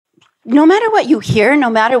No matter what you hear, no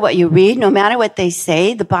matter what you read, no matter what they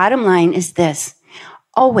say, the bottom line is this.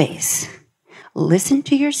 Always listen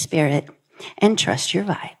to your spirit and trust your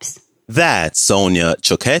vibes. That's Sonia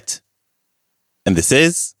Choquette. And this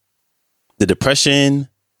is the Depression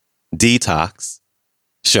Detox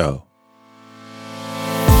Show.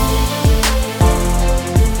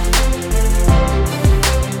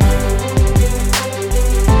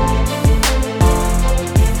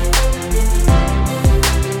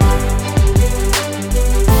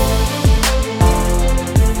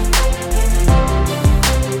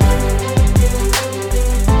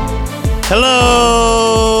 Hello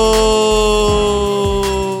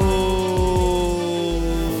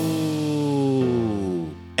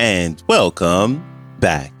and welcome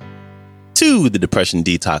back to the Depression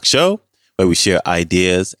Detox Show, where we share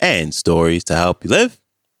ideas and stories to help you live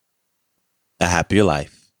a happier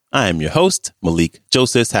life. I am your host, Malik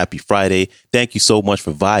Joseph. Happy Friday. Thank you so much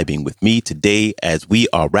for vibing with me today as we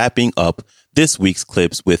are wrapping up this week's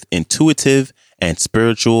clips with intuitive and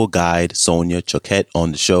spiritual guide Sonia Choquette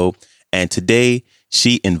on the show. And today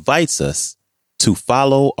she invites us to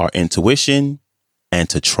follow our intuition and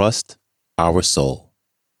to trust our soul.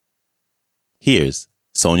 Here's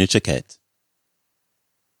Sonia Choquette.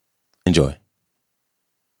 Enjoy.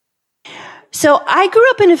 So I grew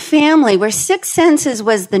up in a family where sixth senses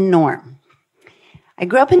was the norm. I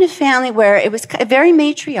grew up in a family where it was very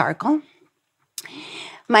matriarchal.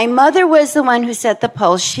 My mother was the one who set the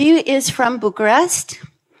pulse. She is from Bucharest.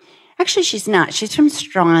 Actually, she's not. She's from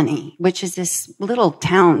Strani, which is this little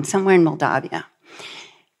town somewhere in Moldavia.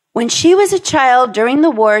 When she was a child during the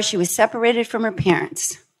war, she was separated from her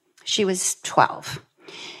parents. She was 12.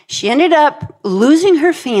 She ended up losing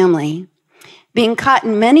her family, being caught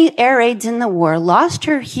in many air raids in the war, lost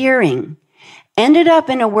her hearing, ended up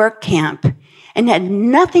in a work camp, and had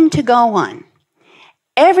nothing to go on.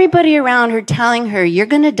 Everybody around her telling her, you're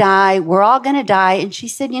going to die, we're all going to die. And she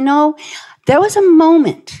said, there was a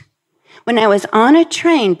moment when I was on a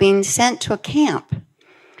train being sent to a camp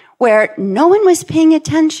where no one was paying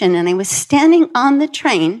attention, and I was standing on the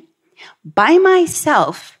train by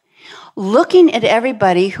myself, looking at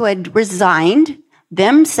everybody who had resigned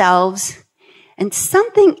themselves, and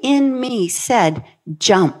something in me said,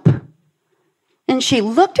 jump. And she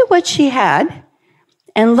looked at what she had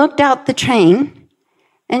and looked out the train,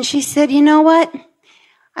 and she said, you know what?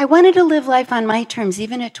 I wanted to live life on my terms,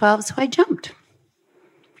 even at 12, so I jumped.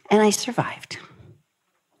 And I survived.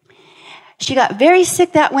 She got very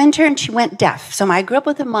sick that winter and she went deaf. So I grew up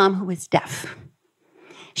with a mom who was deaf.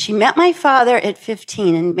 She met my father at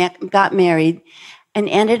 15 and got married and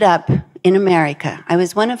ended up in America. I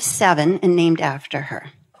was one of 7 and named after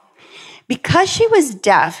her. Because she was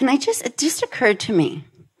deaf, and it just occurred to me,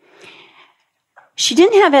 she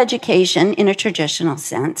didn't have education in a traditional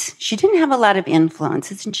sense. She didn't have a lot of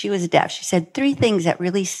influences, and she was deaf. She said 3 things that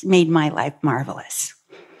really made my life marvelous.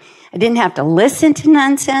 I didn't have to listen to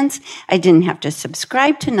nonsense. I didn't have to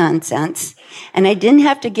subscribe to nonsense. And I didn't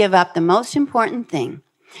have to give up the most important thing,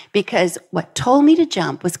 because what told me to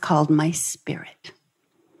jump was called my spirit.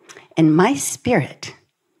 And my spirit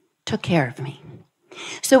took care of me.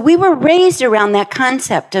 So we were raised around that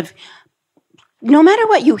concept of no matter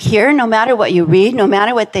what you hear, no matter what you read, no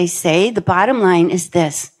matter what they say, the bottom line is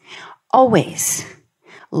this. Always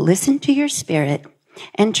listen to your spirit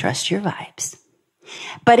and trust your vibes.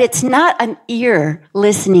 But it's not an ear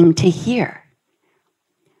listening to hear.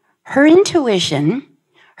 Her intuition,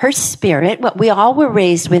 her spirit, what we all were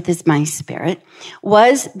raised with is my spirit,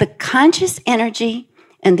 was the conscious energy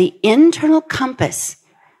and the internal compass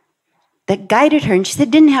that guided her. And she said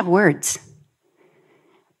didn't have words.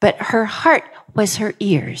 But her heart was her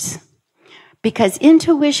ears. Because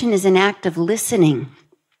intuition is an act of listening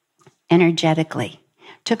energetically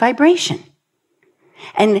to vibration.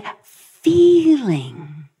 And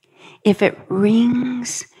feeling if it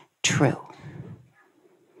rings true.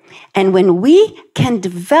 And when we can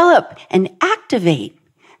develop and activate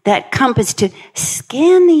that compass to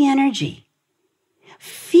scan the energy,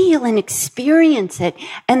 feel and experience it,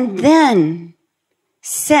 and then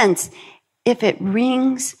sense if it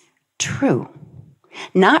rings true.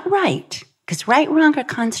 Not right, because right, wrong are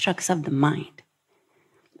constructs of the mind,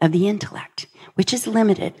 of the intellect, which is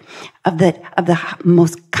limited, of the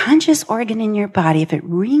most conscious organ in your body. If it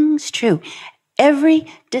rings true, every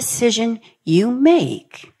decision you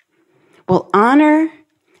make will honor,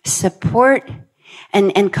 support,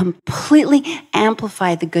 and completely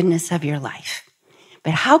amplify the goodness of your life.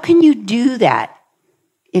 But how can you do that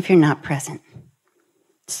if you're not present?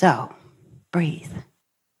 So, breathe.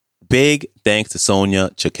 Big thanks to Sonia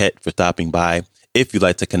Choquette for stopping by. If you'd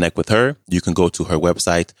like to connect with her, you can go to her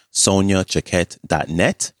website,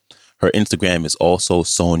 soniachoquette.net. Her Instagram is also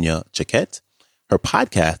Sonia Choquette. Her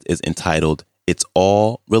podcast is entitled It's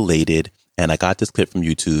All Related. And I got this clip from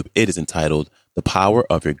YouTube. It is entitled The Power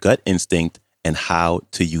of Your Gut Instinct and How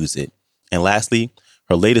to Use It. And lastly,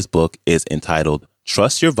 her latest book is entitled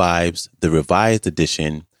Trust Your Vibes, the Revised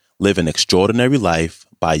Edition, Live an Extraordinary Life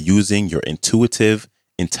by Using Your Intuitive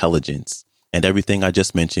Intelligence. And everything I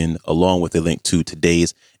just mentioned, along with a link to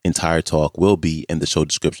today's entire talk, will be in the show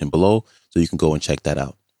description below, so you can go and check that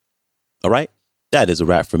out. All right, that is a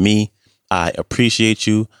wrap for me. I appreciate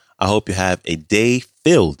you. I hope you have a day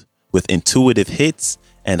filled with intuitive hits,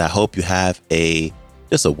 and I hope you have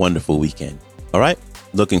just a wonderful weekend. All right,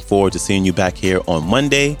 looking forward to seeing you back here on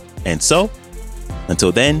Monday. And so,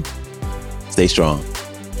 until then, stay strong.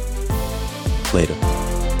 Later.